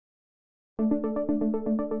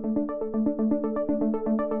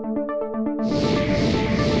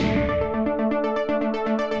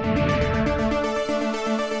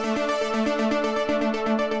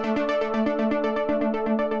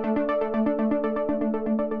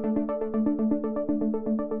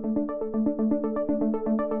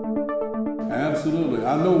Absolutely.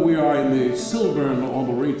 I know we are in the silver on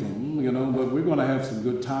the rating, you know, but we're going to have some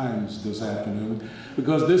good times this afternoon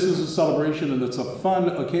because this is a celebration and it's a fun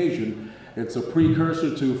occasion. It's a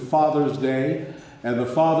precursor to Father's Day, and the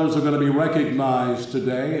fathers are going to be recognized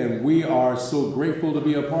today, and we are so grateful to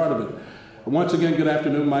be a part of it. Once again, good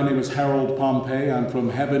afternoon. My name is Harold Pompey. I'm from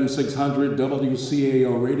Heaven 600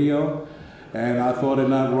 WCAO Radio. And I thought it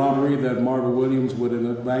not robbery that Marvin Williams would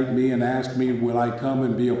invite me and ask me would I come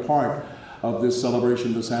and be a part of this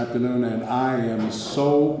celebration this afternoon, and I am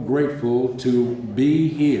so grateful to be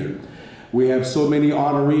here. We have so many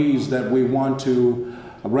honorees that we want to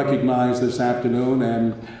recognize this afternoon,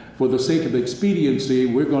 and for the sake of expediency,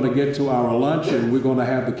 we're going to get to our lunch and we're going to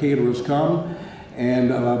have the caterers come. And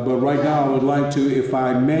but right now I would like to, if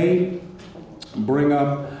I may, bring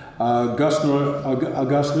up Augustus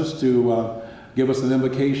to give us an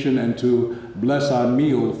invocation and to bless our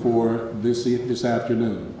meal for this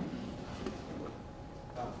afternoon.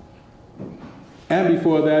 And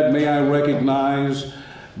before that, may I recognize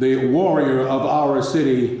the warrior of our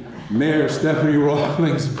city, Mayor Stephanie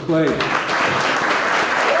Rawlings Blake.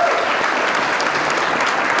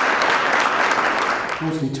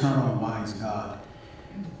 Most eternal and wise God,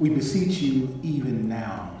 we beseech you even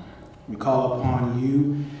now. We call upon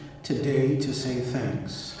you today to say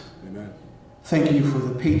thanks. Amen. Thank you for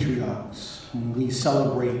the patriarchs whom we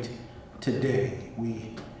celebrate today.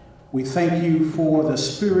 We thank you for the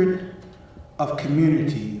spirit of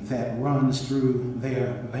community that runs through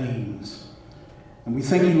their veins. And we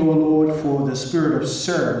thank you, O Lord, for the spirit of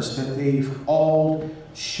service that they've all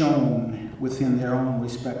shown within their own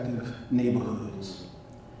respective neighborhoods.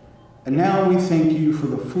 And now we thank you for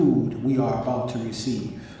the food we are about to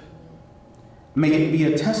receive. May it be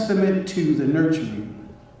a testament to the nurturing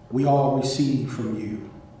we all receive from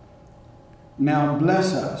you. Now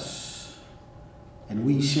bless us, and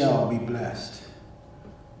we shall be blessed.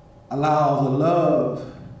 Allow the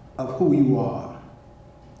love of who you are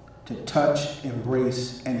to touch,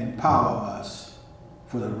 embrace, and empower us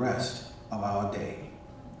for the rest of our day.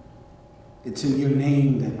 It's in your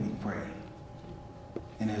name that we pray.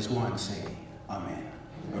 And as one say, Amen.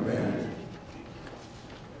 Amen.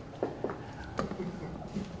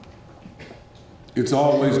 It's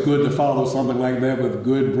always good to follow something like that with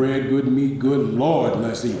good bread, good meat, good Lord,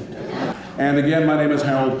 let's eat. And again, my name is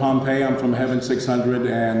Harold Pompey. I'm from Heaven 600,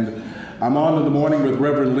 and I'm on in the morning with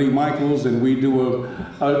Reverend Lee Michaels, and we do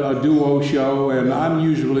a duo show, and I'm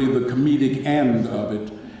usually the comedic end of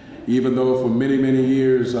it, even though for many, many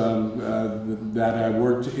years that I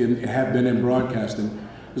have been in broadcasting.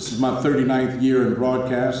 This is my 39th year in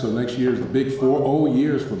broadcast, so next year is the big 4-0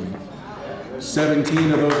 years for me.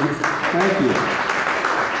 17 of those, thank you.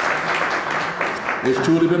 It's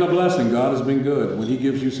truly been a blessing. God has been good. When he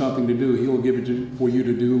gives you something to do, he'll give it for you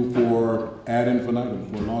to do for ad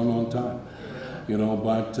infinitum, for a long, long time. You know,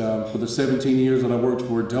 but for the 17 years that I worked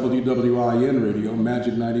for WWIN Radio,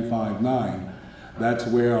 Magic 95.9, that's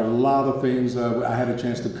where a lot of things, I had a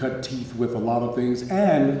chance to cut teeth with a lot of things,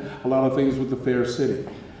 and a lot of things with the Fair City.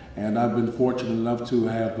 And I've been fortunate enough to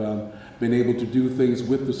have been able to do things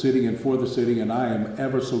with the city and for the city, and I am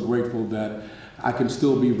ever so grateful that I can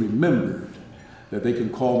still be remembered, that they can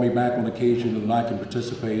call me back on occasion and I can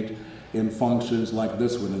participate in functions like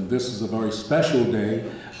this one. And this is a very special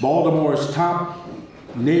day. Baltimore's top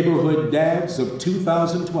neighborhood dads of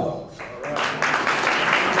 2012.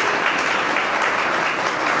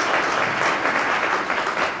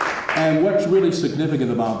 And what's really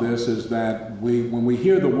significant about this is that when we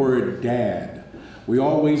hear the word dad, we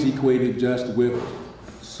always equate it just with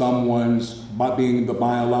someone's being the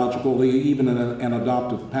biological, even an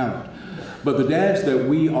adoptive parent. But the dads that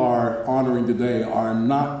we are honoring today are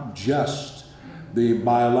not just the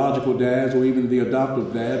biological dads or even the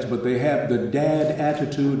adoptive dads, but they have the dad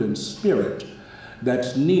attitude and spirit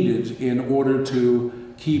that's needed in order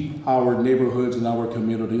to keep our neighborhoods and our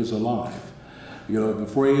communities alive. You know, the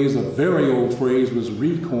phrase, a very old phrase, was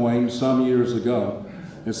recoined some years ago.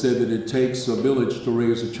 It said that it takes a village to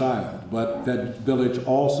raise a child, but that village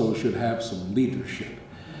also should have some leadership.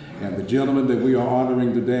 And the gentlemen that we are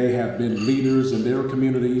honoring today have been leaders in their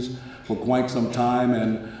communities for quite some time,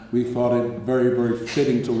 and we thought it very, very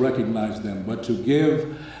fitting to recognize them, but to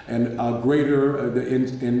give a greater,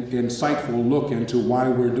 insightful look into why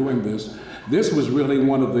we're doing this. This was really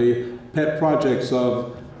one of the pet projects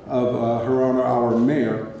of Her Honor, our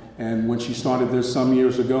mayor, and when she started this some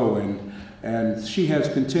years ago, and she has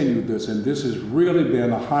continued this, and this has really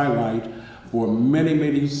been a highlight for many,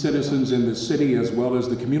 many citizens in the city as well as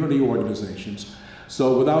the community organizations.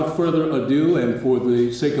 So without further ado, and for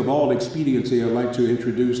the sake of all expediency, I'd like to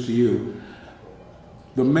introduce to you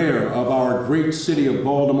the mayor of our great city of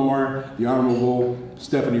Baltimore, the Honorable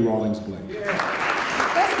Stephanie Rawlings Blake.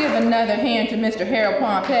 Let's give another hand to Mr. Harold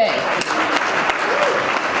Pompey.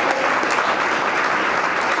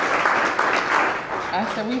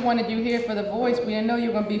 I said we wanted you here for the voice. We didn't know you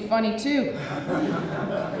were going to be funny too.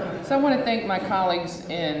 So I want to thank my colleagues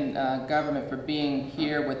in government for being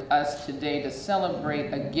here with us today to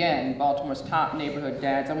celebrate again Baltimore's top neighborhood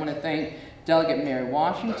dads. I want to thank Delegate Mary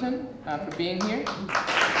Washington for being here.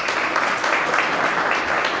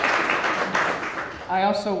 I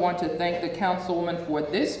also want to thank the councilwoman for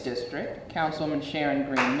this district, Councilwoman Sharon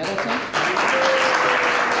Green Middleton.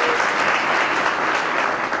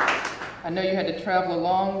 I know you had to travel a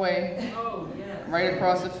long way, right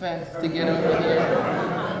across the fence to get over here.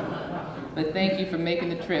 But thank you for making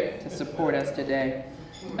the trip to support us today.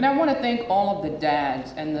 And I want to thank all of the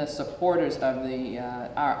dads and the supporters of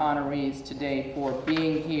our honorees today for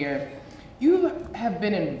being here. You have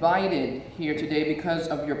been invited here today because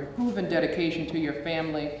of your proven dedication to your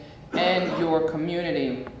family and your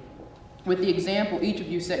community. With the example each of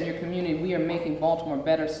you set in your community, we are making Baltimore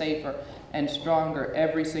better, safer, and stronger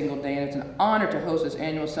every single day. And it's an honor to host this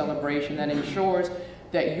annual celebration that ensures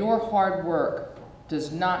that your hard work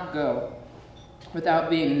does not go without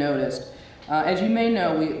being noticed. As you may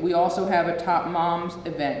know, we also have a Top Moms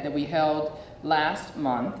event that we held last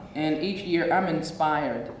month, and each year I'm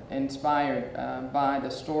inspired by the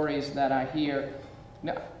stories that I hear.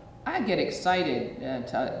 Now, I get excited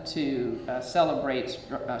to celebrate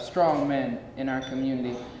strong men in our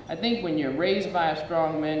community. I think when you're raised by a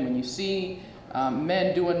strong man, when you see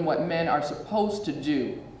men doing what men are supposed to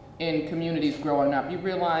do in communities growing up, you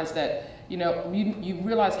realize that, you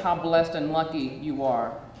realize how blessed and lucky you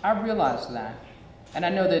are. I realize that. And I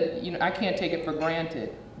know that, I can't take it for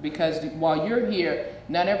granted, because while you're here,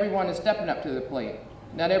 not everyone is stepping up to the plate.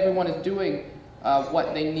 Not everyone is doing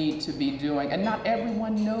what they need to be doing, and not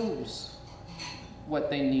everyone knows what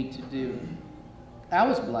they need to do. I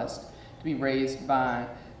was blessed to be raised by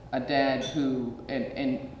a dad who,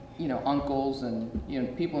 and uncles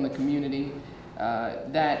and people in the community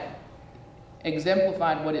that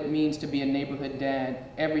exemplified what it means to be a neighborhood dad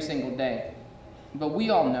every single day. But we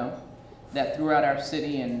all know that throughout our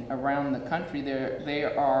city and around the country,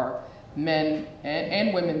 there are men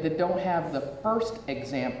and women that don't have the first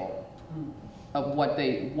example of what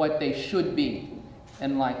they should be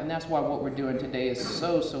in life. And that's why what we're doing today is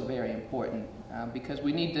so very important, because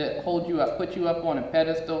we need to hold you up, put you up on a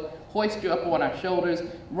pedestal, hoist you up on our shoulders,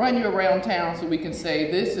 run you around town so we can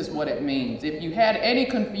say this is what it means. If you had any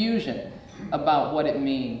confusion about what it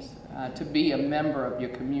means to be a member of your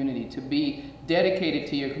community, to be dedicated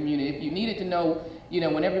to your community, if you needed to know,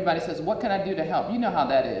 when everybody says, what can I do to help? You know how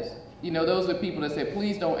that is. Those are people that say,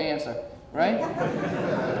 please don't answer, right?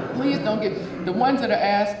 Please don't get, the ones that are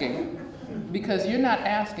asking, because you're not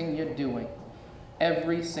asking, you're doing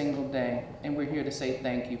every single day. And we're here to say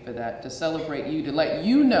thank you for that, to celebrate you, to let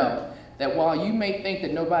you know that while you may think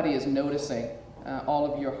that nobody is noticing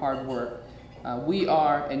all of your hard work, we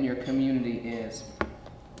are and your community is.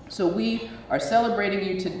 So we are celebrating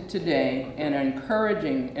you today and are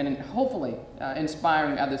encouraging and hopefully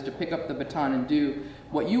inspiring others to pick up the baton and do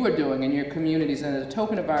what you are doing in your communities. And as a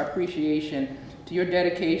token of our appreciation to your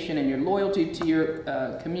dedication and your loyalty to your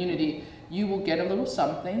community, you will get a little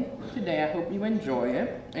something today. I hope you enjoy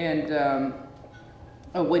it. And,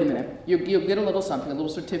 oh, wait a minute. You'll get a little something, a little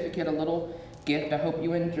certificate, a little gift. I hope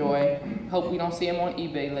you enjoy. Hope we don't see them on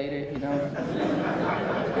eBay later, if you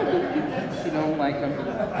don't like them.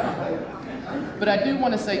 But I do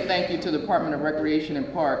want to say thank you to the Department of Recreation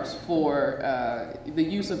and Parks for the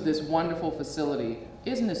use of this wonderful facility.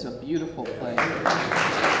 Isn't this a beautiful place?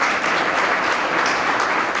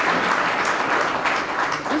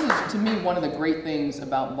 This is, to me, one of the great things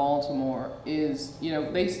about Baltimore is,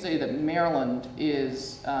 they say that Maryland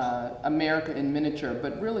is America in miniature,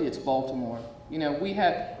 but really it's Baltimore. We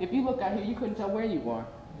have, if you look out here, you couldn't tell where you are.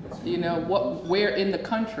 Where in the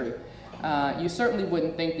country. You certainly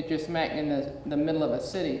wouldn't think that you're smack in the middle of a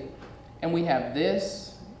city. And we have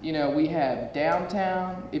this, we have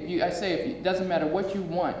downtown. It doesn't matter what you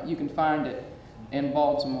want, you can find it in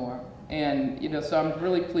Baltimore. And, so I'm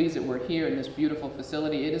really pleased that we're here in this beautiful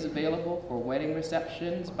facility. It is available for wedding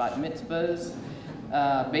receptions, bat mitzvahs,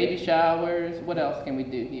 baby showers. What else can we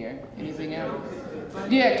do here? Anything else?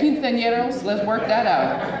 Yeah, quinceañeros, let's work that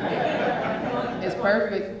out. It's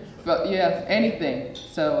perfect. But yeah, anything.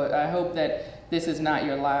 So I hope that this is not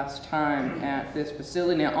your last time at this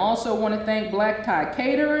facility. And I also want to thank Black Tie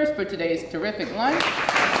Caterers for today's terrific lunch.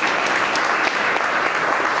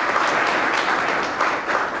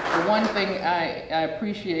 The one thing I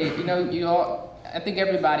appreciate, you all, I think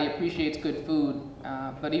everybody appreciates good food,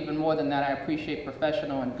 but even more than that, I appreciate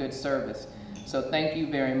professional and good service. So thank you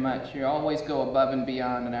very much. You always go above and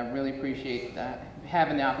beyond, and I really appreciate that,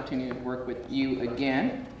 having the opportunity to work with you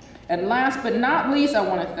again. And last but not least, I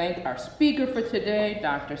want to thank our speaker for today,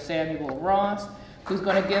 Dr. Samuel Ross, who's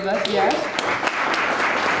going to give us, yes,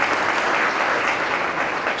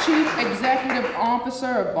 Chief Executive Officer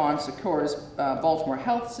of Bon Secours Baltimore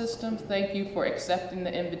Health System. Thank you for accepting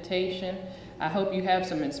the invitation. I hope you have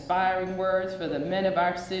some inspiring words for the men of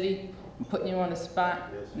our city. I'm putting you on the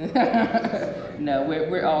spot. Yes. No,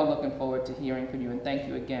 we're all looking forward to hearing from you, and thank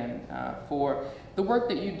you again for the work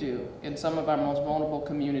that you do in some of our most vulnerable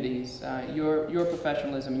communities. Your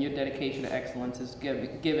professionalism and your dedication to excellence is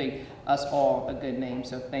giving us all a good name,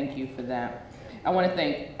 so thank you for that. I want to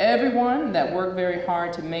thank everyone that worked very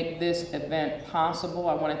hard to make this event possible.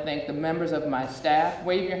 I want to thank the members of my staff.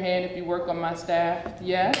 Wave your hand if you work on my staff.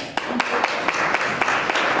 Yes?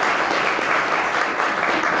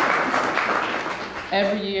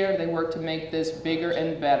 Every year they work to make this bigger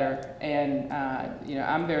and better, and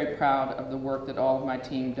I'm very proud of the work that all of my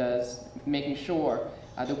team does, making sure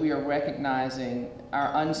that we are recognizing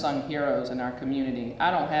our unsung heroes in our community. I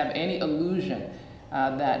don't have any illusion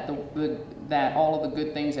that all of the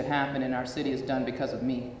good things that happen in our city is done because of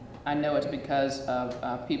me. I know it's because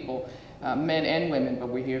of people, men and women, but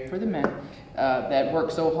we're here for the men, that work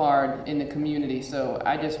so hard in the community. So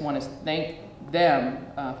I just want to thank them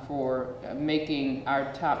for making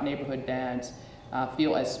our top neighborhood dads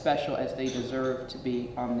feel as special as they deserve to be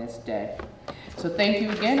on this day. So thank you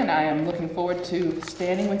again, and I am looking forward to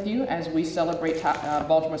standing with you as we celebrate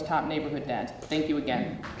Baltimore's top neighborhood dads. Thank you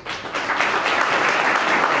again.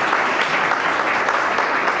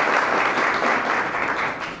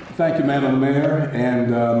 Thank you, Madam Mayor.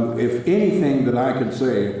 And if anything that I can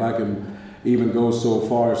say, if I can even go so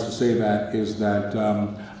far as to say that, is that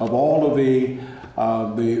of all of the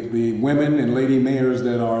women and lady mayors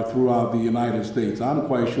that are throughout the United States, I'm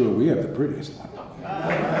quite sure we have the prettiest one.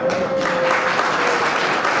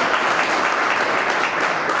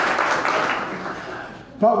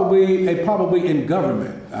 Probably in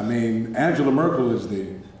government. I mean, Angela Merkel is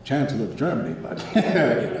the Chancellor of Germany, but you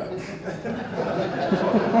know.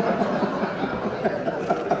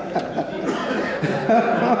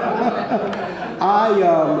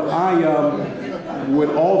 I would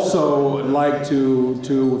also like to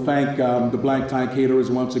thank the Black Tie Caterers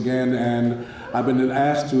once again, and I've been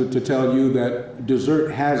asked to tell you that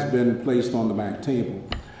dessert has been placed on the back table,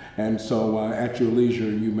 and so at your leisure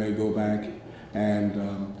you may go back and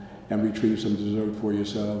retrieve some dessert for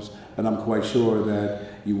yourselves. And I'm quite sure that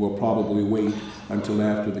you will probably wait until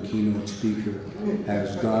after the keynote speaker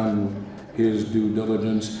has done his due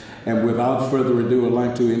diligence. And without further ado, I'd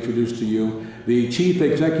like to introduce to you the Chief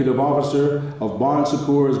Executive Officer of Bon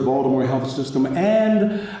Secours Baltimore Health System.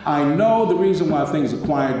 And I know the reason why things are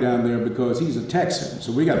quiet down there because he's a Texan.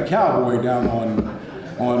 So we got a cowboy down on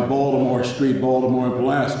Baltimore Street, Baltimore and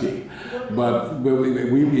Pulaski. But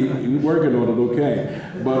we're working on it, okay.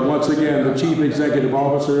 But once again, the Chief Executive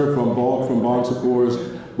Officer from Bon Secours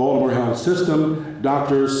Baltimore Health System,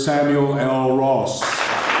 Dr. Samuel L. Ross.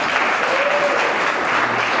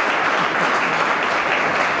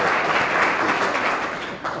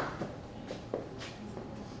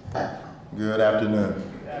 Good afternoon.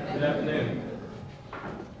 Good afternoon.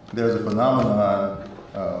 There's a phenomenon,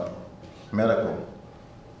 medical.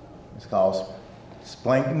 It's called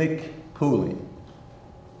splanchnic pooling.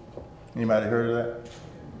 Anybody heard of that?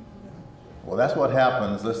 Well, that's what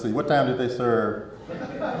happens. Let's see, what time did they serve?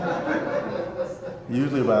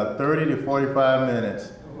 Usually about 30 to 45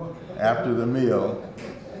 minutes after the meal.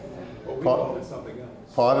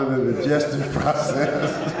 Part of the digestive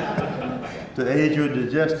process. To aid your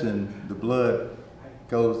digestion, the blood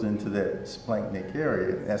goes into that splanchnic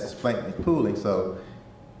area. That's splanchnic pooling. So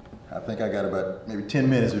I think I got about maybe 10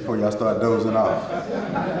 minutes before y'all start dozing off.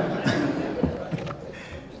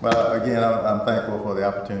 Well, again, I'm thankful for the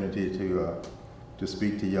opportunity to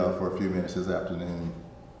speak to y'all for a few minutes this afternoon.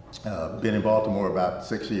 Been in Baltimore about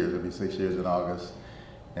 6 years. It'll be 6 years in August.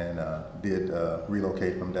 And did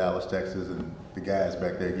relocate from Dallas, Texas. And the guys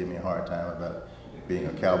back there give me a hard time about being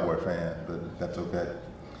a Cowboy fan, but that's okay.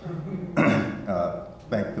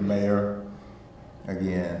 Thank the mayor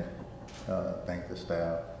again. Thank the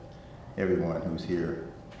staff, everyone who's here,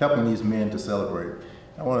 helping these men to celebrate.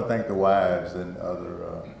 I want to thank the wives and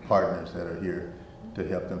other partners that are here to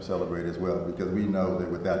help them celebrate as well, because we know that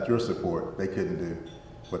without your support, they couldn't do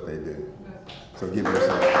what they do. So give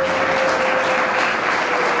yourself.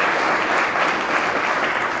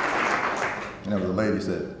 You know, the lady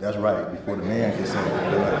said, that's right, before the man can say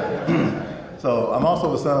it. So I'm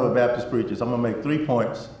also the son of a Baptist preacher, so I'm gonna make 3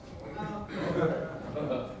 points,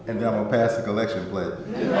 and then I'm gonna pass the collection plate.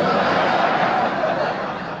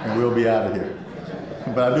 And we'll be out of here.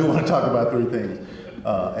 But I do want to talk about 3 things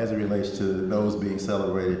as it relates to those being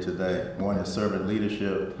celebrated today. One is servant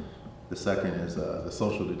leadership. The second is the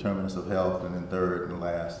social determinants of health. And then third and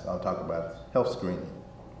last, I'll talk about health screening.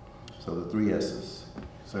 So the 3 S's: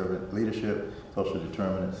 servant leadership, social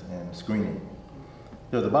determinants, and screening.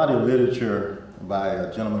 There's a body of literature by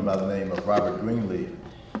a gentleman by the name of Robert Greenleaf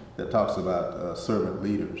that talks about servant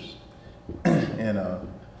leaders. And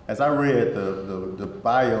as I read the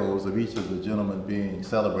bios of each of the gentlemen being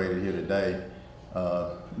celebrated here today,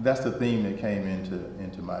 that's the theme that came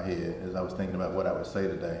into my head as I was thinking about what I would say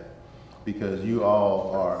today, because you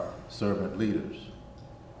all are servant leaders.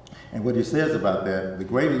 And what he says about that, the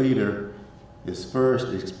great leader is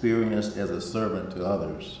first experienced as a servant to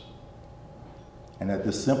others, and that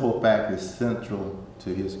this simple fact is central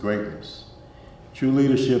to his greatness. True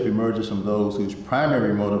leadership emerges from those whose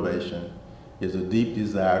primary motivation is a deep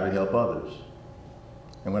desire to help others.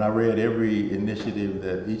 And when I read every initiative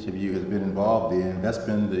that each of you has been involved in, that's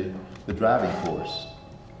been the driving force.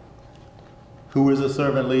 Who is a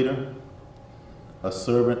servant leader? A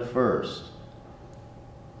servant first.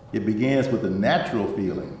 It begins with a natural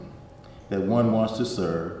feeling that one wants to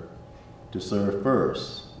serve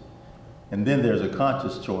first. And then there's a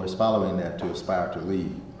conscious choice following that to aspire to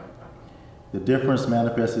lead. The difference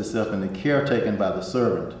manifests itself in the care taken by the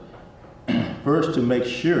servant, first to make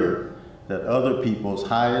sure that other people's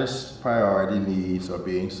highest priority needs are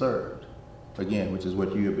being served. Again, which is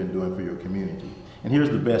what you have been doing for your community. And here's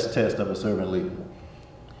the best test of a servant leader.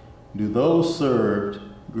 Do those served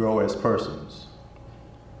grow as persons?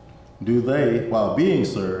 Do they, while being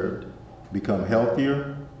served, become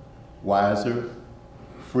healthier, wiser,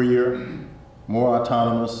 freer, more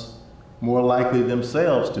autonomous, more likely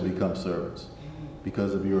themselves to become servants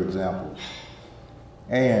because of your examples?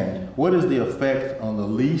 And what is the effect on the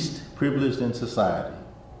least privileged in society?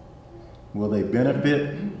 Will they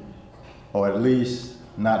benefit or at least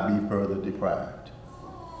not be further deprived?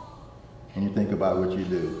 And you think about what you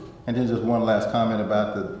do. And then just one last comment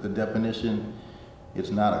about the definition.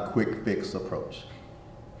 It's not a quick fix approach.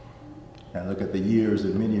 And look at the years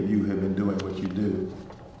that many of you have been doing what you do,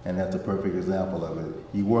 and that's a perfect example of it.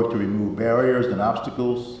 You work to remove barriers and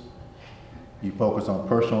obstacles. You focus on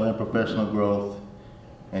personal and professional growth,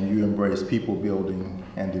 and you embrace people building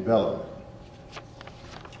and development.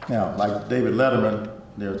 Now, like David Letterman,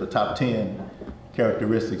 there's a top 10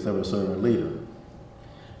 characteristics of a servant leader.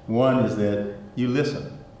 One is that you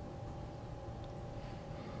listen.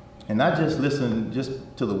 And not just listen just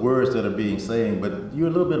to the words that are being said, but you're a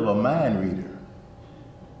little bit of a mind reader,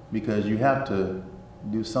 because you have to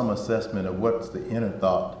do some assessment of what's the inner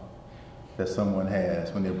thought that someone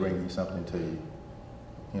has when they're bringing something to you.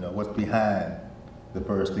 You know, what's behind the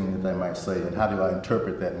first thing that they might say, and how do I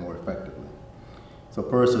interpret that more effectively? So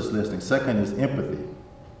first is listening. Second is empathy.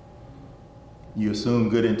 You assume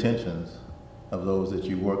good intentions of those that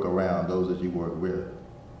you work around, those that you work with.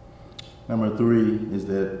 Number 3 is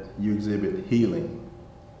that you exhibit healing.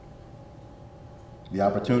 The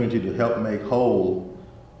opportunity to help make whole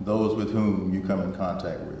those with whom you come in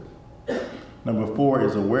contact with. Number 4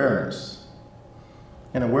 is awareness.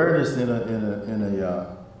 And awareness in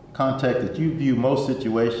a context that you view most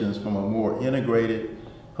situations from a more integrated,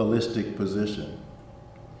 holistic position.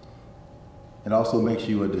 It also makes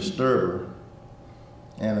you a disturber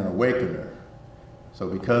and an awakener. So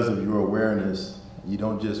because of your awareness, you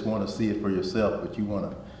don't just want to see it for yourself, but you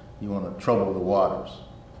want to trouble the waters.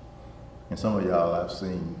 And some of y'all I've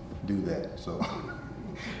seen do that.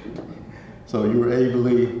 So you're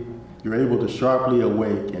able to sharply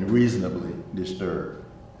awake and reasonably disturb.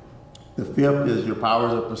 The 5th is your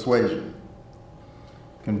powers of persuasion,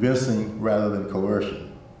 convincing rather than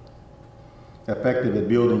coercion, effective at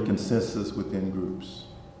building consensus within groups.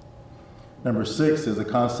 Number 6 is a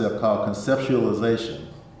concept called conceptualization.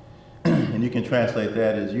 And you can translate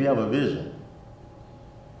that as you have a vision.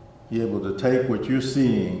 You're able to take what you're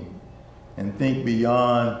seeing and think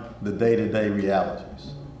beyond the day-to-day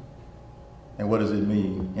realities. And what does it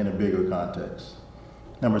mean in a bigger context?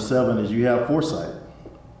 Number 7 is you have foresight.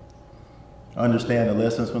 Understand the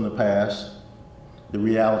lessons from the past, the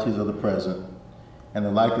realities of the present, and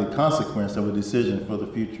the likely consequence of a decision for the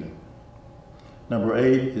future. Number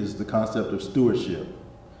 8 is the concept of stewardship,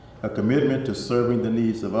 a commitment to serving the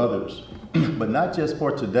needs of others, but not just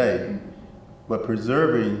for today, but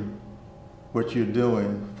preserving what you're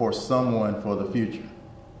doing for someone for the future.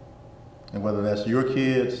 And whether that's your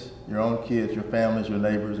kids, your own kids, your families, your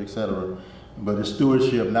neighbors, etc., but it's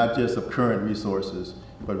stewardship not just of current resources,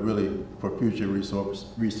 but really for future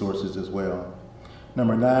resources as well.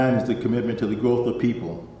 Number 9 is the commitment to the growth of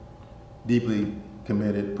people, deeply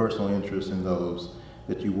committed personal interest in those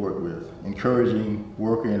that you work with, encouraging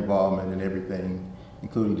worker involvement in everything,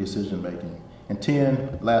 including decision making. And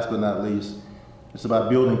 10, last but not least, it's about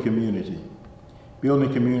building community.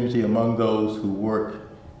 Building community among those who work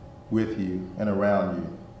with you and around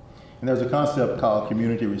you. And there's a concept called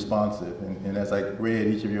community responsive, and as I read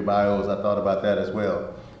each of your bios, I thought about that as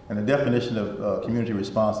well. And the definition of community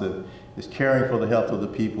responsive is caring for the health of the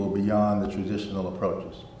people beyond the traditional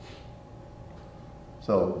approaches.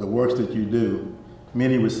 So the works that you do,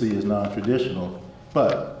 many would see as non-traditional,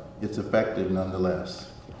 but it's effective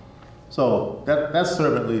nonetheless. So that's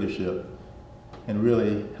servant leadership, and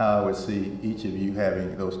really how I would see each of you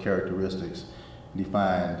having those characteristics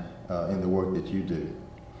defined in the work that you do.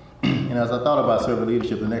 And as I thought about servant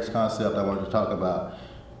leadership, the next concept I wanted to talk about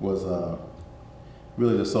was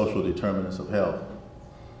really the social determinants of health.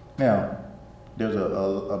 Now, there's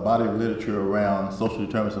a body of literature around social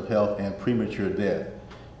determinants of health and premature death,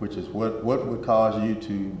 which is what would cause you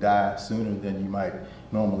to die sooner than you might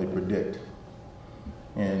normally predict.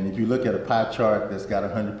 And if you look at a pie chart that's got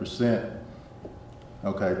 100%,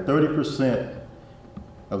 okay, 30%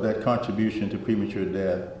 of that contribution to premature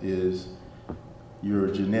death is your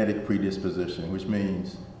genetic predisposition, which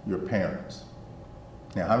means your parents.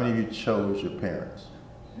 Now, how many of you chose your parents?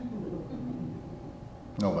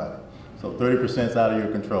 Nobody. So 30% is out of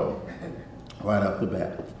your control right off the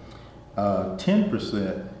bat.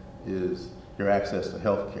 10% is your access to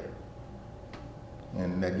health care.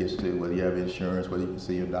 And that gets to whether you have insurance, whether you can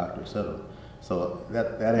see your doctor, et cetera. So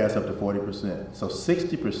that adds up to 40%. So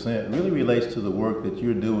 60% really relates to the work that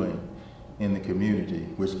you're doing in the community,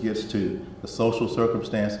 which gets to the social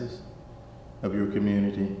circumstances of your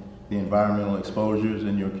community, the environmental exposures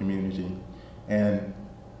in your community, and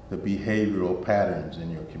the behavioral patterns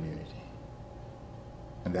in your community.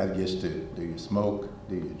 And that gets to, do you smoke,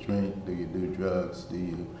 do you drink, do you do drugs, do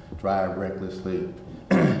you drive recklessly?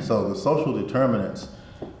 So the social determinants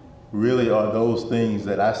really are those things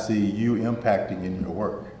that I see you impacting in your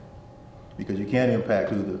work, because you can't impact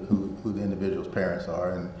who the individual's parents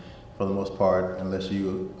are, and for the most part, unless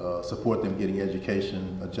you support them getting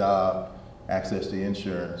education, a job, access to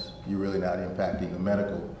insurance, you're really not impacting the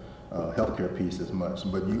medical healthcare piece as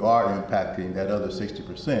much. But you are impacting that other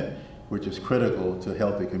 60%, which is critical to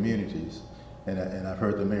healthy communities. And I've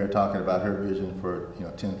heard the mayor talking about her vision for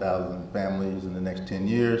 10,000 families in the next 10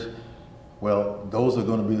 years. Well, those are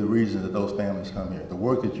going to be the reasons that those families come here. The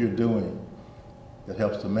work that you're doing that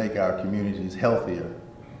helps to make our communities healthier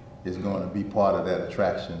is going to be part of that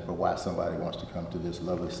attraction for why somebody wants to come to this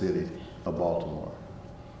lovely city of Baltimore.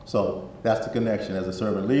 So that's the connection. As a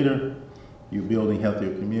servant leader, you're building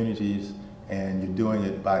healthier communities, and you're doing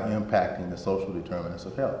it by impacting the social determinants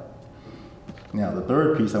of health. Now, the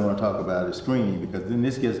third piece I want to talk about is screening, because then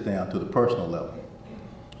this gets down to the personal level,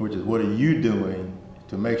 which is what are you doing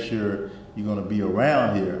to make sure you're going to be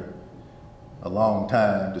around here a long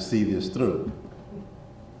time to see this through.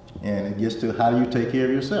 And it gets to how do you take care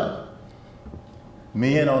of yourself.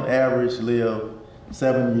 Men on average live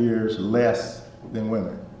 7 years less than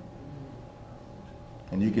women.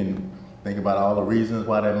 And you can think about all the reasons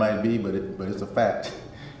why that might be, but it's a fact.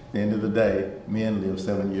 At the end of the day, men live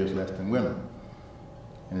 7 years less than women.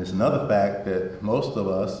 And it's another fact that most of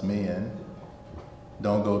us men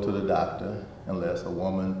don't go to the doctor unless a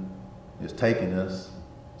woman is taking us,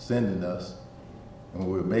 sending us, and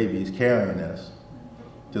when we're babies, carrying us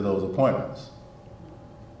to those appointments.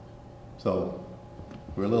 So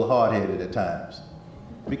we're a little hard-headed at times,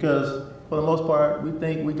 because for the most part, we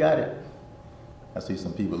think we got it. I see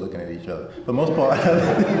some people looking at each other. For the most part,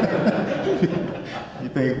 you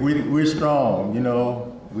think we're strong,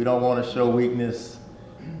 we don't want to show weakness,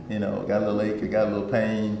 got a little ache, got a little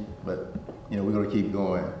pain, but we're going to keep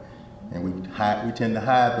going. And we tend to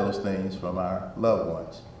hide those things from our loved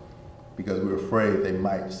ones because we're afraid they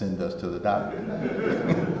might send us to the doctor.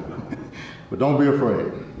 But don't be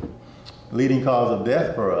afraid. Leading cause of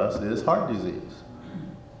death for us is heart disease.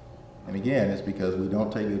 And again, it's because we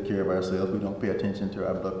don't take good care of ourselves, we don't pay attention to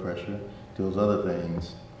our blood pressure, to those other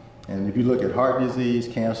things. And if you look at heart disease,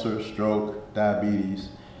 cancer, stroke, diabetes,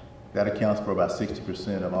 that accounts for about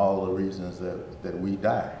 60% of all the reasons that we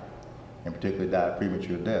die, and particularly die of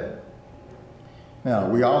premature death. Now,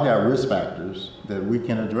 we all have risk factors that we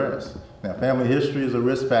can address. Now, family history is a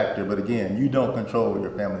risk factor, but again, you don't control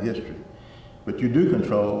your family history. But you do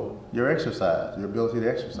control your exercise, your ability to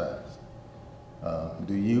exercise.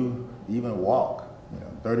 Do you even walk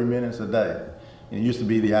 30 minutes a day? It used to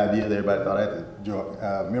be the idea that everybody thought I had to join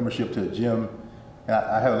membership to a gym. And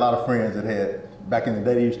I have a lot of friends that had, back in the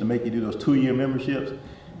day, they used to make you do those 2-year memberships.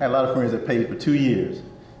 I had a lot of friends that paid for 2 years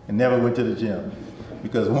and never went to the gym,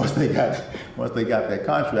 because once they got that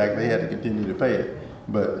contract, they had to continue to pay it.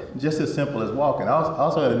 But just as simple as walking. I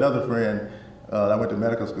also had another friend that I went to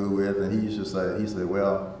medical school with, and he used to say, he said,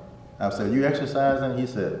 well, I said, you exercising? He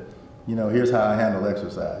said, you know, here's how I handle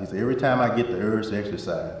exercise. He said, every time I get the urge to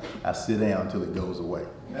exercise, I sit down until it goes away.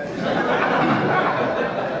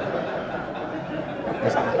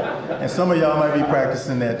 And some of y'all might be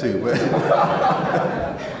practicing that too, but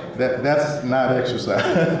that's not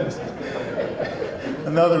exercise.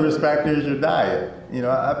 Another risk factor is your diet. You know,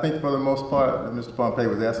 I think for the most part, Mr. Pompey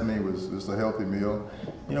was asking me, was a healthy meal.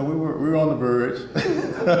 You know, we were on the verge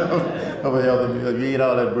of a healthy meal. You ate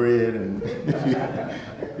all that bread and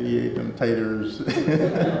you ate them taters.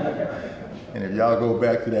 And if y'all go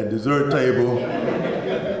back to that dessert table,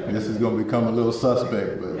 this is going to become a little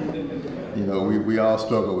suspect, but you know, we all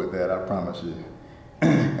struggle with that, I promise you.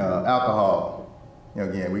 Alcohol, you know,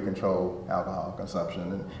 again, we control alcohol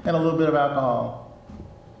consumption, and a little bit of alcohol,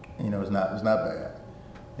 you know, it's not bad.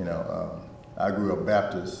 You know, I grew up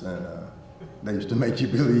Baptist, and they used to make you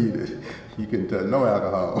believe that you couldn't touch no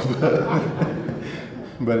alcohol.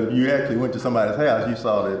 But if you actually went to somebody's house, you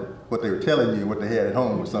saw that what they were telling you, what they had at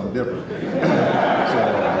home, was something different. So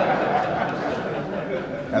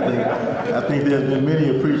I think there's been many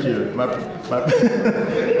a preacher. My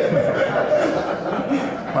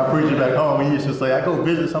preacher back home, he used to say, I go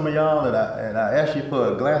visit some of y'all and I ask you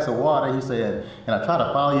for a glass of water. He said, and I try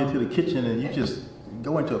to follow you to the kitchen and you just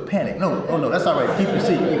go into a panic. No, oh no, that's all right. Keep your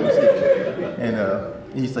seat. Keep your seat. And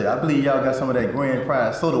he said, I believe y'all got some of that grand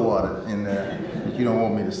prize soda water in there that you don't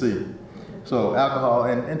want me to see. So alcohol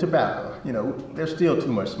and tobacco, you know, there's still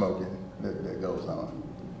too much smoking that goes on.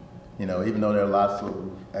 You know, even though there are lots of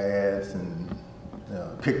ads and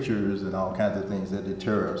pictures and all kinds of things that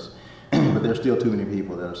deter us, but there's still too many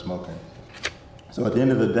people that are smoking. So at the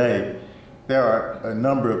end of the day, there are a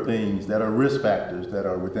number of things that are risk factors that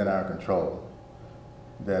are within our control,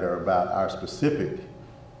 that are about our specific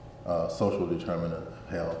social determinant of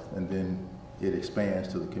health, and then it expands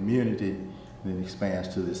to the community, and it expands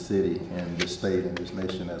to the city and the state and this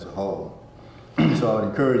nation as a whole. So I would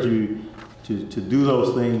encourage you to do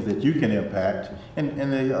those things that you can impact.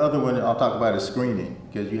 And the other one I'll talk about is screening,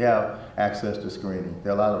 because you have access to screening.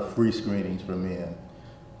 There are a lot of free screenings for men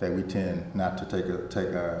that we tend not to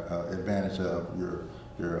take our advantage of.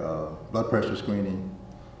 Your blood pressure screening,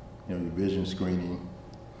 you know, your vision screening,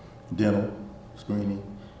 dental screening.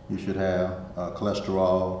 You should have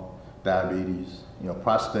cholesterol, diabetes, you know,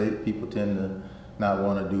 prostate. People tend to not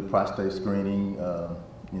want to do prostate screening,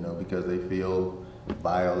 you know, because they feel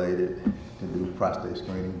violated to do prostate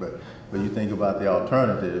screening, but you think about the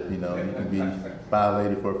alternative, you know, you can be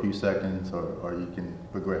violated for a few seconds or you can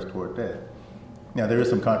progress toward that. Now, there is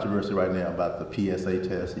some controversy right now about the PSA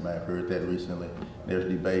test. You might have heard that recently. There's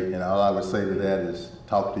debate, and all I would say to that is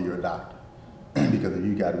talk to your doctor. Because if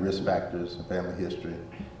you got risk factors and family history,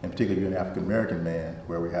 and particularly if you're an African-American man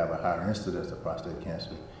where we have a higher incidence of prostate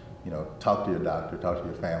cancer, you know, talk to your doctor, talk to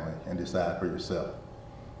your family, and decide for yourself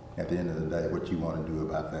at the end of the day what you want to do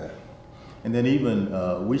about that. And then even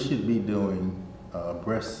we should be doing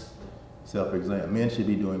breast self-exam. Men should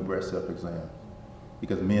be doing breast self-exam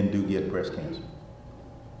because men do get breast cancer.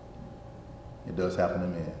 It does happen to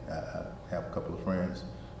men. I have a couple of friends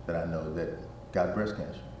that I know that got breast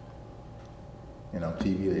cancer. And on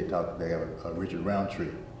TV they have a Richard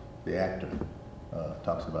Roundtree, the actor,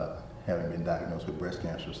 talks about having been diagnosed with breast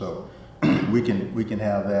cancer. So we can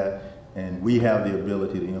have that, and we have the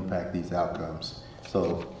ability to impact these outcomes.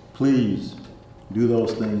 So please do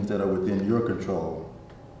those things that are within your control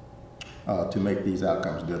to make these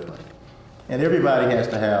outcomes different. And everybody has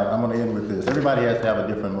to have, I'm going to end with this, everybody has to have a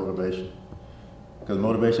different motivation, because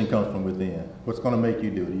motivation comes from within. What's going to make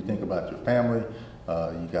you do it? You think about your family,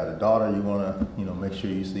 you got a daughter you want to, you know, make sure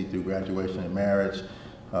you see through graduation and marriage,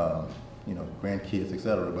 you know, grandkids,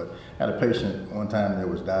 etc. But I had a patient one time that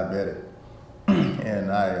was diabetic,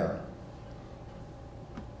 and I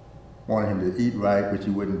wanted him to eat right, which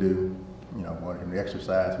he wouldn't do. You know, wanted him to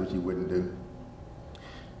exercise, which he wouldn't do.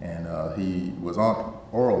 And he was on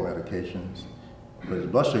oral medications, but his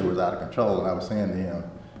blood sugar was out of control. And I was saying to him,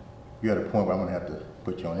 you're at a point where I'm going to have to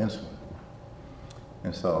put you on insulin.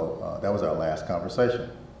 And so that was our last conversation.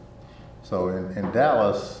 So in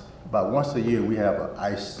Dallas, about once a year, we have an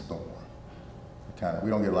ice storm. We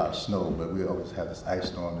don't get a lot of snow, but we always have this ice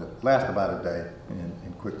storm that lasts about a day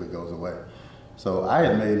and quickly goes away. So I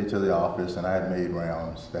had made it to the office, and I had made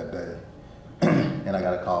rounds that day. and I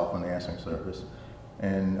got a call from the answering service.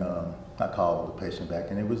 And I called the patient back,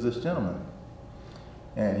 and it was this gentleman.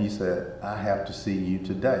 And he said, I have to see you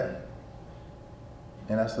today.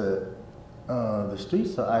 And I said, the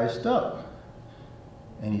streets are iced up.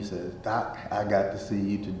 And he said, Doc, I got to see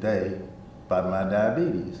you today about my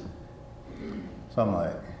diabetes. So I'm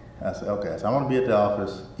like, I said, okay, so I want to be at the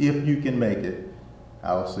office. If you can make it,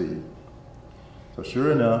 I will see you. So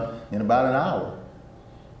sure enough, in about an hour,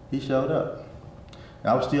 he showed up. And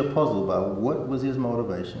I was still puzzled about what was his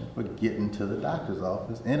motivation for getting to the doctor's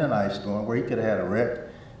office in an ice storm where he could have had a wreck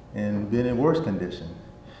and been in worse condition.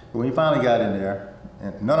 But when he finally got in there,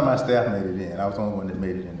 and none of my staff made it in. I was the only one that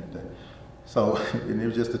made it in that day. So and it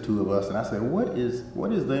was just the two of us. And I said, what is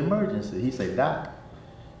the emergency? He said, Doc,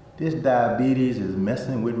 this diabetes is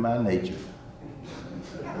messing with my nature.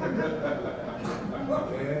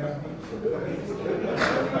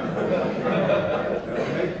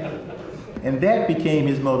 And that became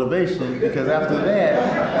his motivation, because after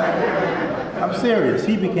that, I'm serious,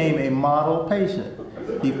 he became a model patient.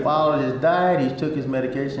 He followed his diet, he took his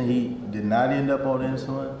medication, he did not end up on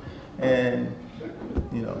insulin. And,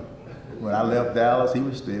 you know, when I left Dallas, he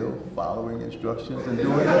was still following instructions and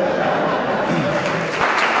doing it.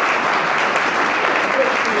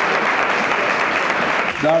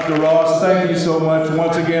 Dr. Ross, thank you so much.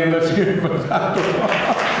 Once again, let's hear it for Dr.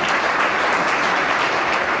 Ross.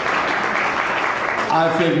 I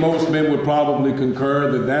think most men would probably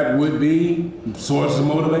concur that that would be a source of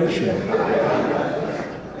motivation.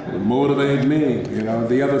 It would motivate me. You know,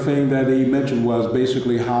 the other thing that he mentioned was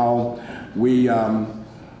basically how we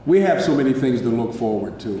have so many things to look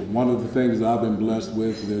forward to. One of the things that I've been blessed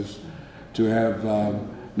with is to have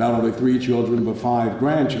not only 3 children but 5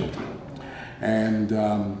 grandchildren. And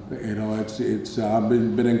you know, I've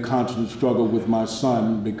been in constant struggle with my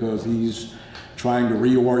son because he's trying to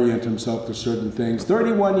reorient himself to certain things.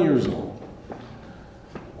 31 years old.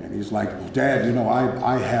 And he's like, well, Dad, you know,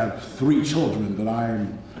 I have 3 children that I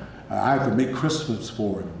have to make Christmas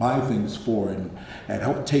for and buy things for and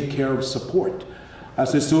help take care of, support. I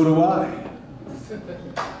said, so do I.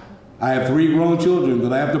 I have 3 grown children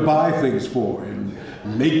that I have to buy things for and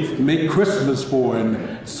make Christmas for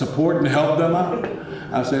and support and help them out.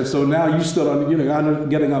 I said, so now you still, I'm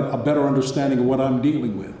getting a better understanding of what I'm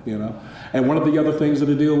dealing with, you know. And one of the other things that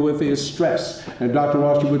I deal with is stress. And Dr.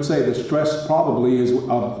 Ross, you would say that stress probably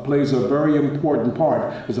plays a very important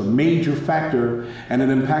part, is a major factor, and it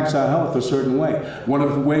impacts our health a certain way. One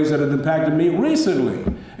of the ways that it impacted me recently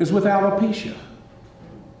is with alopecia.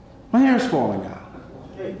 My hair's falling out.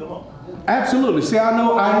 Hey, come on. Absolutely. See, I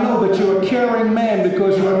know that you're a caring man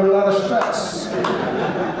because you're under a lot of stress.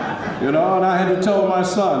 You know, and I had to tell my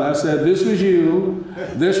son, I said, this was you,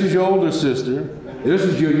 this is your older sister, this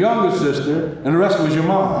is your younger sister, and the rest was your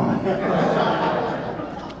mom.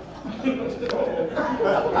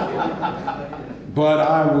 But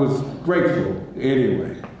I was grateful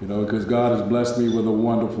anyway, you know, because God has blessed me with a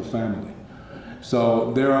wonderful family.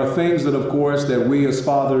 So there are things that, of course, that we as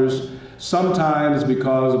fathers, sometimes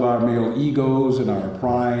because of our male egos and our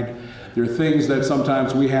pride, there are things that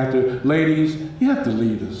sometimes we have to, ladies, you have to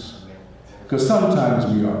lead us. Because sometimes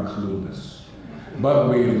we are clueless. But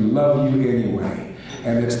we love you anyway.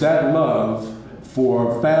 And it's that love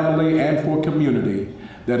for family and for community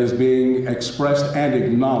that is being expressed and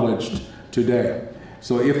acknowledged today.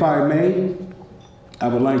 So if I may, I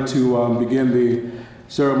would like to begin the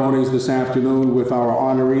ceremonies this afternoon with our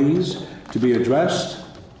honorees to be addressed.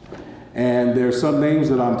 And there are some names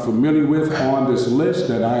that I'm familiar with on this list,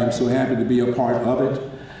 and I am so happy to be a part of it.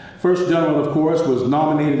 First gentleman, of course, was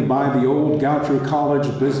nominated by the Old Goucher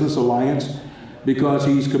College Business Alliance because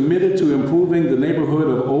he's committed to improving the neighborhood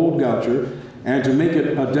of Old Goucher and to make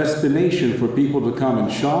it a destination for people to come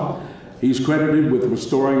and shop. He's credited with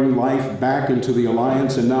restoring life back into the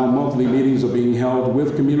Alliance, and now monthly meetings are being held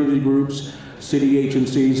with community groups, city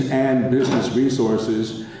agencies, and business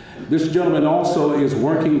resources. This gentleman also is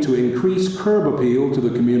working to increase curb appeal to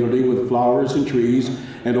the community with flowers and trees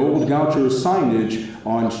and Old Goucher signage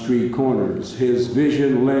on street corners. His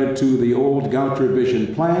vision led to the Old Goucher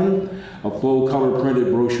Vision Plan, a full color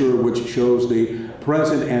printed brochure which shows the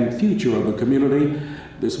present and future of the community.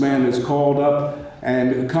 This man is called an up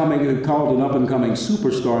and coming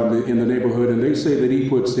superstar in the neighborhood, and they say that he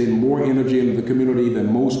puts in more energy into the community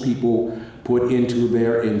than most people put into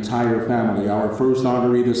their entire family. Our first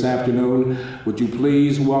honoree this afternoon, would you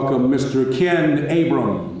please welcome Mr. Ken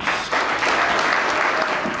Abrams.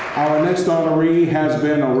 Our next honoree has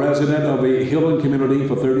been a resident of the Hillen community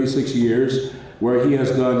for 36 years, where he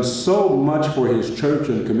has done so much for his church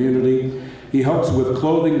and community. He helps with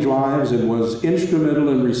clothing drives and was instrumental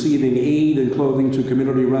in receiving aid and clothing to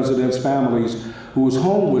community residents' families whose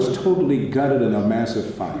home was totally gutted in a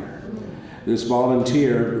massive fire. This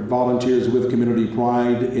volunteers with Community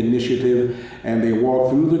Pride Initiative, and they walk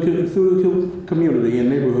through the community and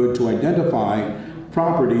neighborhood to identify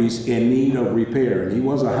properties in need of repair. And he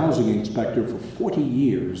was a housing inspector for 40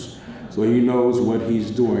 years, so he knows what he's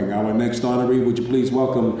doing. Our next honoree, would you please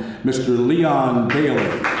welcome Mr. Leon Bailey.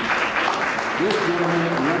 This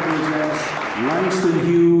gentleman represents Langston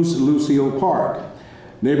Hughes Lucille Park.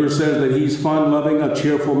 Neighbor says that he's fun-loving, a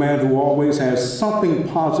cheerful man who always has something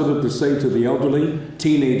positive to say to the elderly,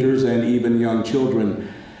 teenagers, and even young children.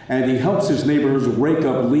 And he helps his neighbors rake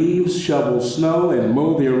up leaves, shovel snow, and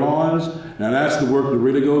mow their lawns. Now that's the work that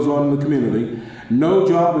really goes on in the community. No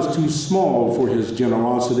job is too small for his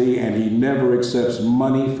generosity, and he never accepts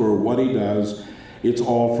money for what he does. It's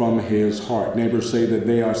all from his heart. Neighbors say that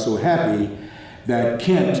they are so happy that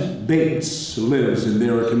Kent Bates lives in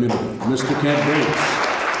their community. Mr. Kent Bates.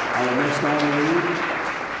 Our next honoree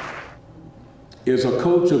is a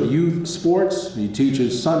coach of youth sports. He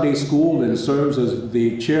teaches Sunday school and serves as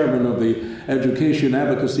the chairman of the Education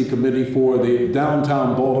Advocacy Committee for the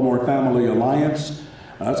Downtown Baltimore Family Alliance.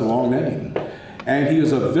 That's a long name. And he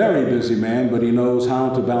is a very busy man, but he knows how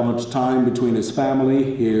to balance time between his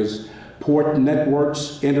family, his port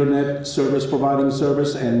networks, internet service providing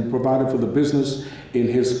service, and provided for the business in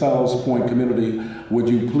his Fells Point community. Would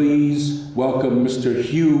you please welcome Mr.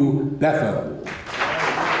 Hugh Bethel.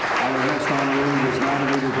 Our next honoree was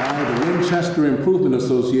nominated by the Winchester Improvement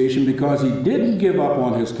Association because he didn't give up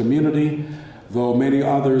on his community, though many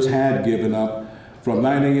others had given up. From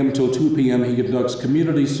 9 a.m. till 2 p.m. he conducts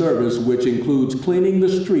community service, which includes cleaning the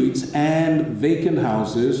streets and vacant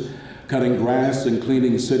houses, cutting grass and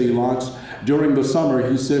cleaning city lots. During the summer,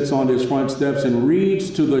 he sits on his front steps and reads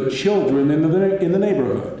to the children in the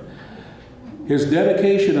neighborhood. His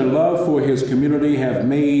dedication and love for his community have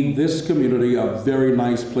made this community a very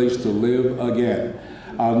nice place to live again.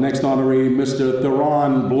 Our next honoree, Mr.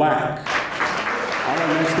 Theron Black. Our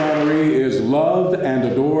next honoree is loved and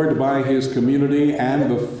adored by his community and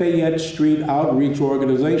the Fayette Street Outreach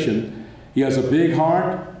Organization. He has a big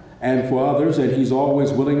heart and for others, and he's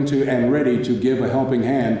always willing to and ready to give a helping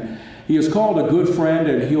hand. He is called a good friend,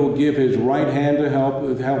 and he'll give his right hand to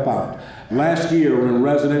help out. Last year, when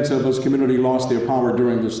residents of his community lost their power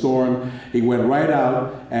during the storm, he went right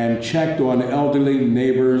out and checked on elderly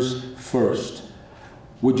neighbors first.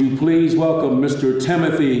 Would you please welcome Mr.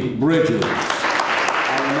 Timothy Bridges.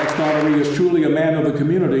 Our next honoree is truly a man of the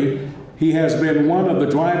community. He has been one of the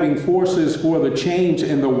driving forces for the change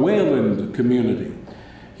in the Wayland community.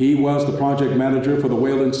 He was the project manager for the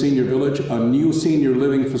Wayland Senior Village, a new senior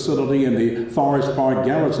living facility in the Forest Park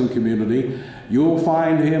Garrison community. You'll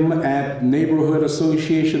find him at neighborhood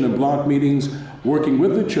association and block meetings working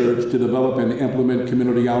with the church to develop and implement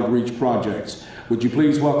community outreach projects. Would you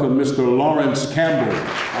please welcome Mr. Lawrence Campbell.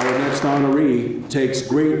 Our next honoree takes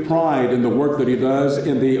great pride in the work that he does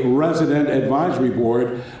in the Resident Advisory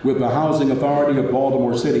Board with the Housing Authority of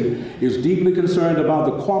Baltimore City, is deeply concerned about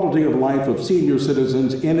the quality of life of senior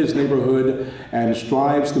citizens in his neighborhood, and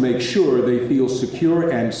strives to make sure they feel secure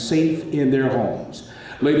and safe in their homes.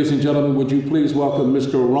 Ladies and gentlemen, would you please welcome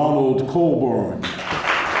Mr. Ronald Colburn.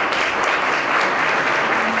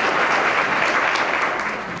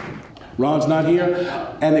 Ron's not here.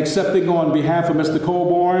 And accepting on behalf of Mr.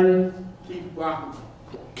 Colburn, Keith Brockington.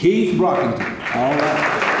 Keith Brockington. All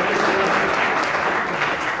right.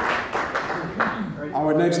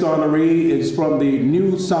 Our next honoree is from the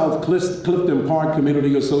New South Clifton Park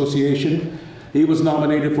Community Association. He was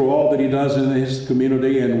nominated for all that he does in his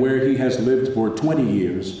community and where he has lived for 20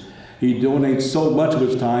 years. He donates so much of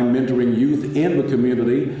his time mentoring youth in the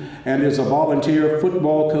community and is a volunteer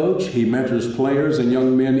football coach. He mentors players and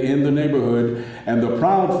young men in the neighborhood, and the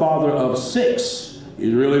proud father of 6,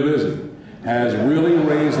 he's really busy, has really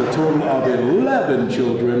raised a total of 11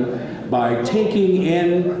 children by taking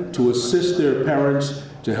in to assist their parents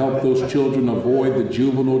to help those children avoid the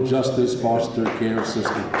juvenile justice foster care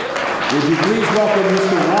system. Would you please welcome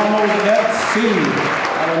Mr. Ronald F. Sr.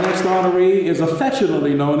 Our next honoree is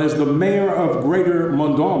affectionately known as the Mayor of Greater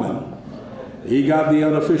Mondawmin. He got the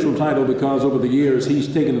unofficial title because over the years he's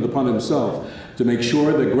taken it upon himself to make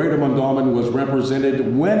sure that Greater Mondawmin was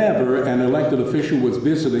represented whenever an elected official was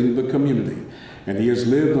visiting the community. And he has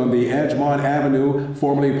lived on the Edgemont Avenue,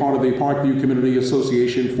 formerly part of the Parkview Community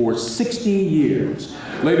Association, for 60 years.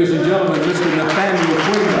 Ladies and gentlemen, Mr. Nathaniel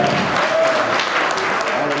Freeman.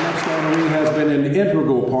 He has been an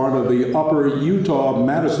integral part of the Upper Utah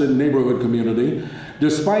Madison neighborhood community.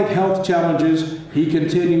 Despite health challenges, He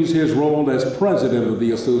continues his role as president of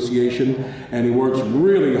the association, and he works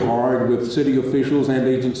really hard with city officials and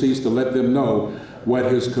agencies to let them know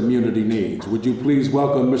what his community needs. Would you please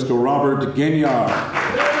welcome Mr. Robert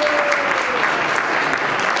Ginyard.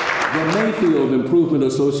 The Mayfield Improvement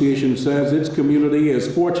Association says its community is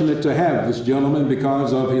fortunate to have this gentleman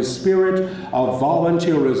because of his spirit of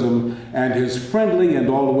volunteerism and his friendly and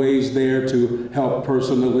always there to help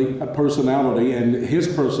personality, and his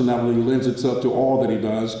personality lends itself to all that he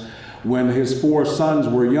does. When his 4 sons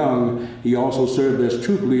were young, he also served as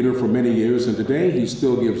troop leader for many years, and today he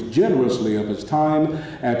still gives generously of his time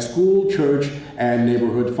at school, church, and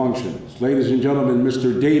neighborhood functions. Ladies and gentlemen,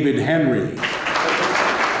 Mr. David Henry.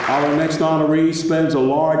 Our next honoree spends a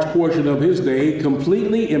large portion of his day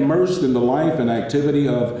completely immersed in the life and activity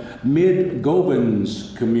of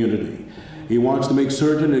Mid-Govans community. He wants to make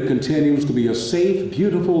certain it continues to be a safe,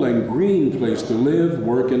 beautiful, and green place to live,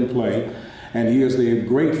 work, and play. And he is a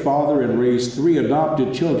great father and raised 3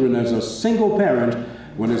 adopted children as a single parent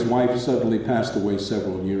when his wife suddenly passed away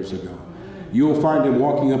several years ago. You'll find him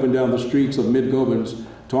walking up and down the streets of Mid-Govans,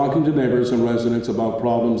 talking to neighbors and residents about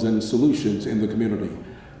problems and solutions in the community.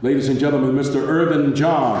 Ladies and gentlemen, Mr. Urban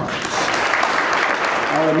Johns.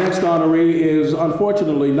 Our next honoree is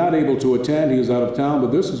unfortunately not able to attend. He is out of town,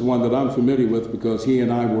 but this is one that I'm familiar with because he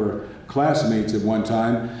and I were classmates at one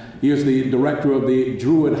time. He is the director of the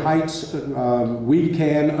Druid Heights We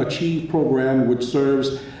Can Achieve program, which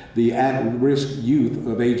serves the at-risk youth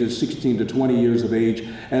of ages 16 to 20 years of age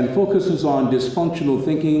and focuses on dysfunctional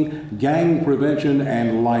thinking, gang prevention,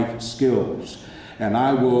 and life skills. And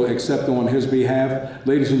I will accept on his behalf,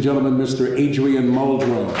 ladies and gentlemen, Mr. Adrian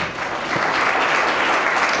Muldrow.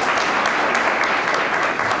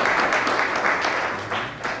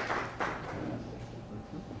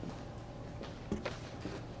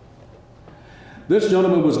 This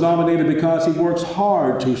gentleman was nominated because he works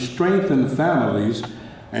hard to strengthen families,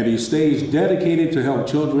 and he stays dedicated to help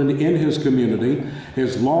children in his community.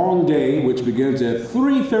 His long day, which begins at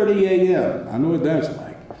 3:30 a.m., I know what that's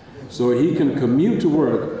like, so he can commute to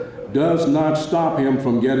work, does not stop him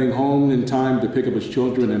from getting home in time to pick up his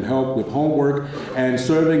children and help with homework and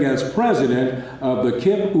serving as president of the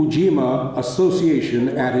Kip Ujima Association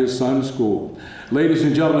at his son's school. Ladies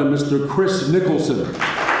and gentlemen, Mr. Chris Nicholson.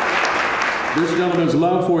 This gentleman's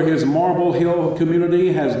love for his Marble Hill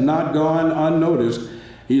community has not gone unnoticed.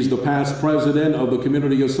 He's the past president of the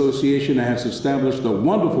Community Association and has established a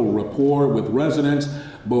wonderful rapport with residents,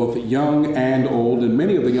 both young and old, and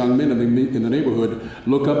many of the young men in the neighborhood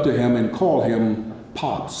look up to him and call him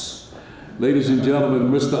Pops. Ladies and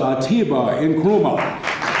gentlemen, Mr. Atiba Nkrumah.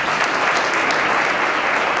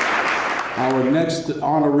 Our next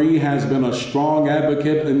honoree has been a strong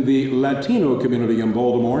advocate in the Latino community in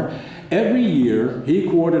Baltimore. Every year, he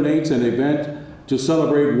coordinates an event to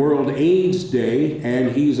celebrate World AIDS Day,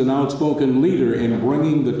 and he's an outspoken leader in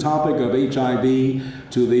bringing the topic of HIV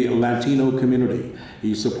to the Latino community.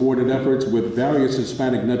 He supported efforts with various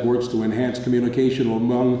Hispanic networks to enhance communication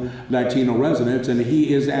among Latino residents, and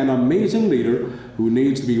he is an amazing leader who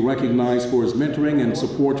needs to be recognized for his mentoring and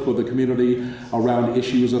support for the community around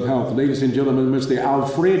issues of health. Ladies and gentlemen, Mr.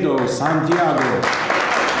 Alfredo Santiago.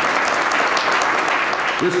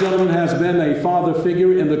 This gentleman has been a father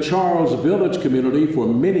figure in the Charles Village community for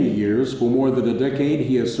many years. For more than a decade,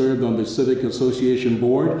 he has served on the Civic Association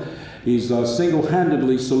Board. He's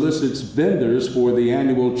single-handedly solicits vendors for the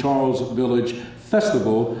annual Charles Village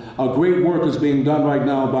Festival. A great work is being done right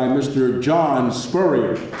now by Mr. John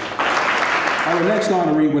Spurrier. Our next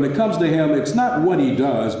honoree, when it comes to him, it's not what he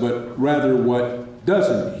does, but rather what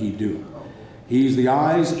doesn't he do. He's the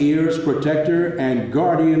eyes, ears, protector, and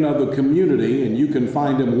guardian of the community, and you can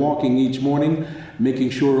find him walking each morning,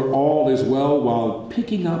 making sure all is well while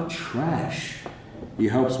picking up trash. He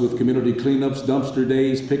helps with community cleanups, dumpster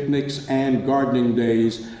days, picnics, and gardening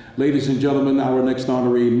days. Ladies and gentlemen, our next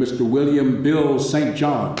honoree, Mr. William Bill St.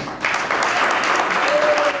 John.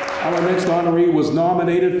 Our next honoree was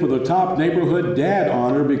nominated for the Top Neighborhood Dad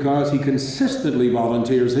honor because he consistently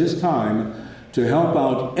volunteers his time to help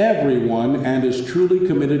out everyone and is truly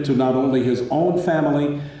committed to not only his own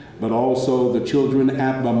family, but also the children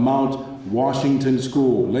at the Mount Washington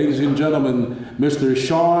School. Ladies and gentlemen, Mr.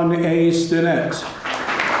 Sean A. Stinnett.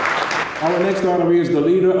 Our next honoree is the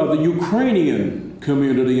leader of the Ukrainian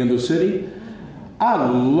community in the city. I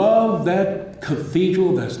love that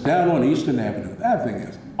cathedral that's down on Eastern Avenue. That thing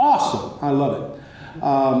is awesome. I love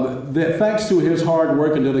it. Thanks to his hard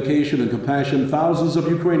work and dedication and compassion, thousands of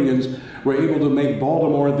Ukrainians were able to make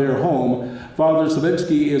Baltimore their home. Father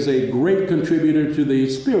Savinsky is a great contributor to the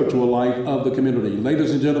spiritual life of the community.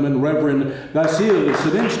 Ladies and gentlemen, Reverend Vasil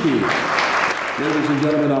Savinsky. Ladies and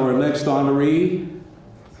gentlemen, our next honoree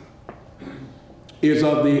is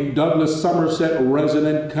of the Douglas Somerset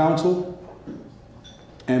Resident Council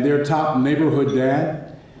and their top neighborhood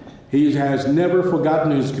dad. He has never forgotten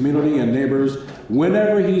his community and neighbors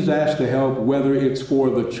whenever he's asked to help, whether it's for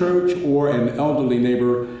the church or an elderly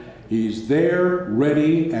neighbor. He's there,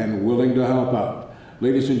 ready, and willing to help out.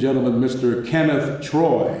 Ladies and gentlemen, Mr. Kenneth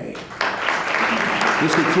Troy.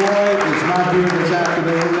 Mr. Troy is not here this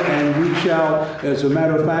afternoon, and we shall, as a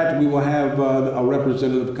matter of fact, we will have a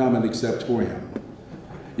representative come and accept for him.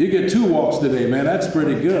 You get 2 walks today, man. That's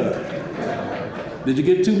pretty good. Did you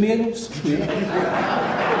get 2 meals? Yeah.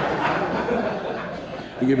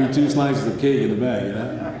 We give you 2 slices of cake in the bag, you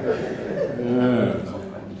know?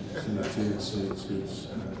 It's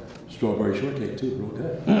strawberry shortcake too, real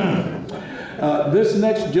good. This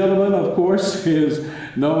next gentleman, of course, is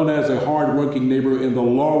known as a hard-working neighbor in the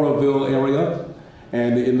Lauraville area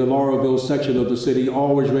and in the Lauraville section of the city,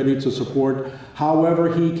 always ready to support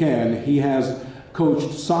however he can. He has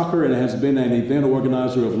coached soccer and has been an event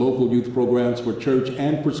organizer of local youth programs for church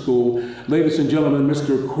and for school. Ladies and gentlemen,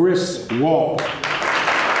 Mr. Chris Walt.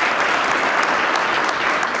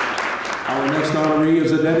 Our next honoree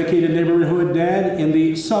is a dedicated neighborhood dad in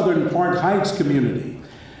the Southern Park Heights community.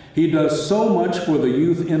 He does so much for the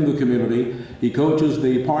youth in the community. He coaches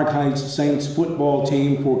the Park Heights Saints football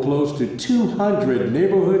team for close to 200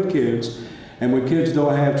 neighborhood kids. And when kids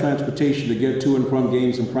don't have transportation to get to and from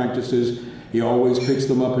games and practices, he always picks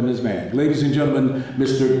them up in his van. Ladies and gentlemen,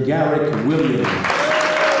 Mr. Garrick Williams.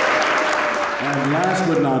 And last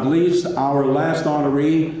but not least, our last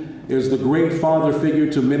honoree is the great father figure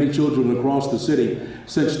to many children across the city.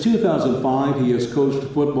 Since 2005, he has coached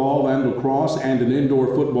football and lacrosse and an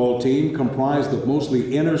indoor football team comprised of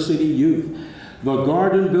mostly inner city youth. The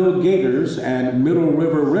Gardenville Gators and Middle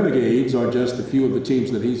River Renegades are just a few of the teams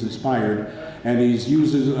that he's inspired, and he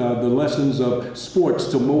uses the lessons of sports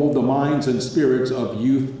to mold the minds and spirits of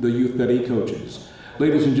the youth that he coaches.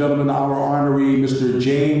 Ladies and gentlemen, our honoree, Mr.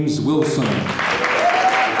 James Wilson.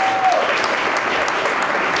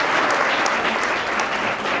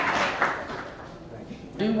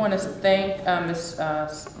 I do want to thank Ms.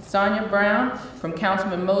 Sonia Brown from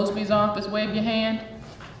Councilman Mosby's office. Wave your hand.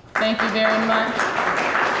 Thank you very much.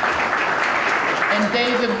 And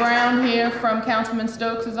David Brown here from Councilman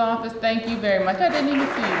Stokes' office. Thank you very much. I didn't even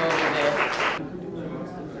see you over there.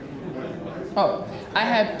 Oh, I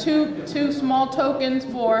have two small tokens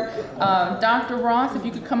for Dr. Ross. If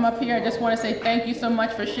you could come up here, I just want to say thank you so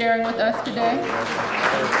much for sharing with us today.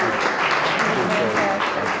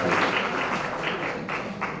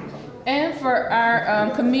 And for our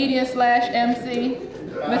comedian / MC,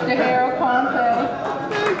 Mr. Harold Pompey.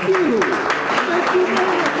 Thank you. Thank you.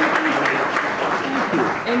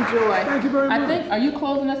 Enjoy. Thank you very much. I think, are you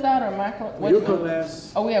closing us out or am I closing? You'll go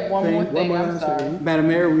last. Oh, we have one more thing. I'm last sorry. thing. Madam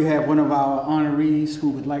Mayor, we have one of our honorees who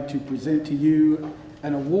would like to present to you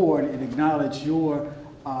an award and acknowledge your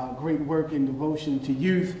great work and devotion to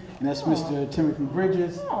youth, and that's Mr. Timothy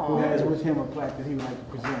Bridges, who has with him a plaque that he would like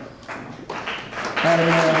to present. Madam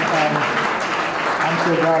Mayor, I'm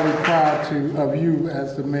so godly proud of you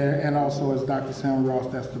as the mayor and also as Dr. Sam Ross,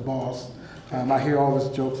 that's the boss. I hear all his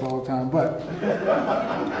jokes all the time, but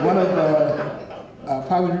one of the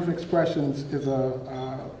positive expressions is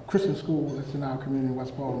a Christian school that's in our community in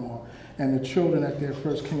West Baltimore, and the children at their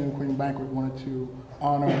first King and Queen banquet wanted to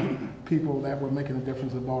honor people that were making a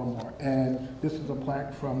difference in Baltimore, and this is a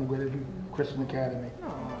plaque from the Greater Christian Academy.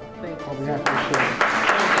 Thank you. On behalf of the children.